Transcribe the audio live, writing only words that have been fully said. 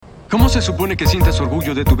¿Cómo se supone que sientas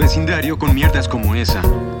orgullo de tu vecindario con mierdas como esa?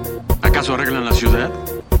 ¿Acaso arreglan la ciudad?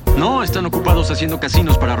 No, están ocupados haciendo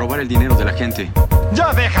casinos para robar el dinero de la gente.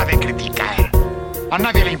 Ya deja de criticar. A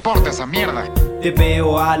nadie le importa esa mierda. Te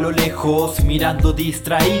veo a lo lejos, mirando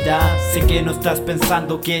distraída. Sé que no estás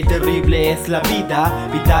pensando qué terrible es la vida.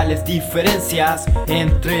 Vitales diferencias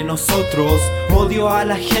entre nosotros. Odio a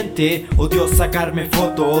la gente, odio sacarme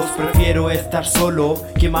fotos. Prefiero estar solo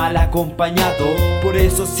que mal acompañado. Por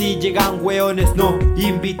eso si llegan hueones no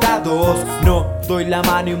invitados, no doy la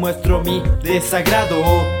mano y muestro mi desagrado.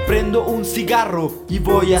 Prendo un cigarro y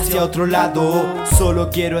voy hacia otro lado. Solo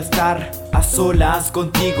quiero estar a solas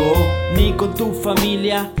contigo, ni con tu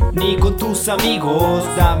familia, ni con tus amigos.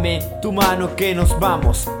 Dame tu mano que nos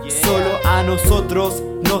vamos, solo a nosotros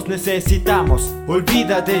nos necesitamos.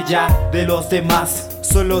 Olvídate ya de los demás,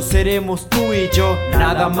 solo seremos tú y yo,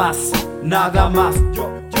 nada más, nada más.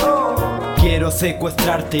 Quiero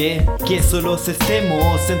secuestrarte, que solos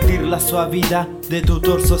estemos, sentir la suavidad de tu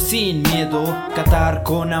torso sin miedo, catar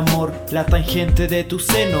con amor la tangente de tus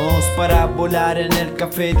senos para volar en el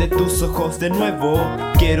café de tus ojos de nuevo.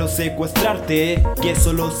 Quiero secuestrarte, que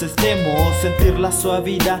solos estemos, sentir la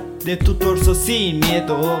suavidad de tu torso sin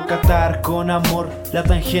miedo, catar con amor la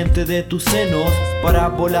tangente de tus senos para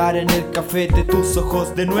volar en el café de tus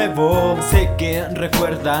ojos de nuevo. Sé que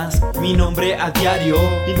recuerdas mi nombre a diario,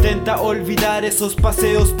 intenta olvidar esos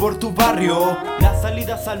paseos por tu barrio, las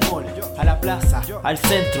salidas al mall, a la plaza, al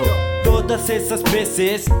centro, todas esas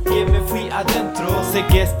veces que me fui adentro. Sé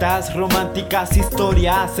que estas románticas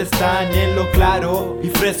historias están en lo claro y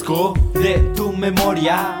fresco de tu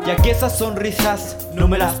memoria, ya que esas sonrisas no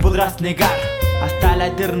me las podrás negar hasta la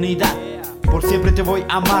eternidad. Por siempre te voy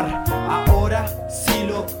a amar. Ahora si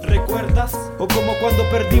lo recuerdas, o como cuando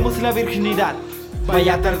perdimos la virginidad.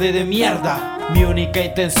 Vaya tarde de mierda. Mi única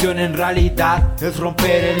intención en realidad es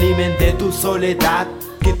romper el himen de tu soledad,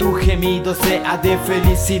 que tu gemido sea de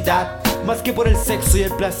felicidad, más que por el sexo y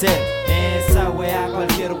el placer. Esa wea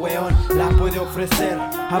cualquier weón la puede ofrecer.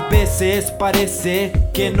 A veces parece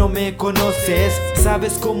que no me conoces.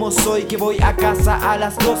 Sabes cómo soy, que voy a casa a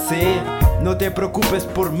las 12. No te preocupes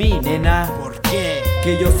por mí, nena. ¿Por qué?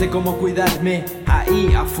 Que yo sé cómo cuidarme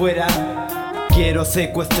ahí afuera. Quiero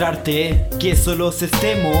secuestrarte, que solos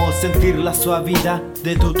estemos, sentir la suavidad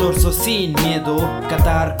de tu torso sin miedo,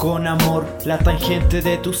 catar con amor la tangente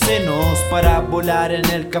de tus senos para volar en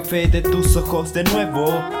el café de tus ojos de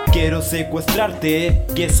nuevo. Quiero secuestrarte,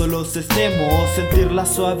 que solos estemos, sentir la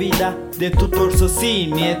suavidad de tu torso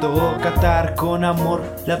sin miedo, catar con amor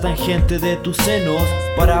la tangente de tus senos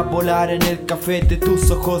para volar en el café de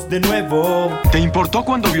tus ojos de nuevo. ¿Te importó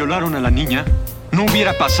cuando violaron a la niña? No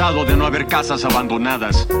hubiera pasado de no haber casas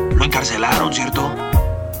abandonadas. Lo encarcelaron, ¿cierto?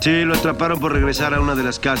 Sí, lo atraparon por regresar a una de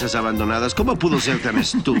las casas abandonadas. ¿Cómo pudo ser tan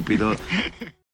estúpido?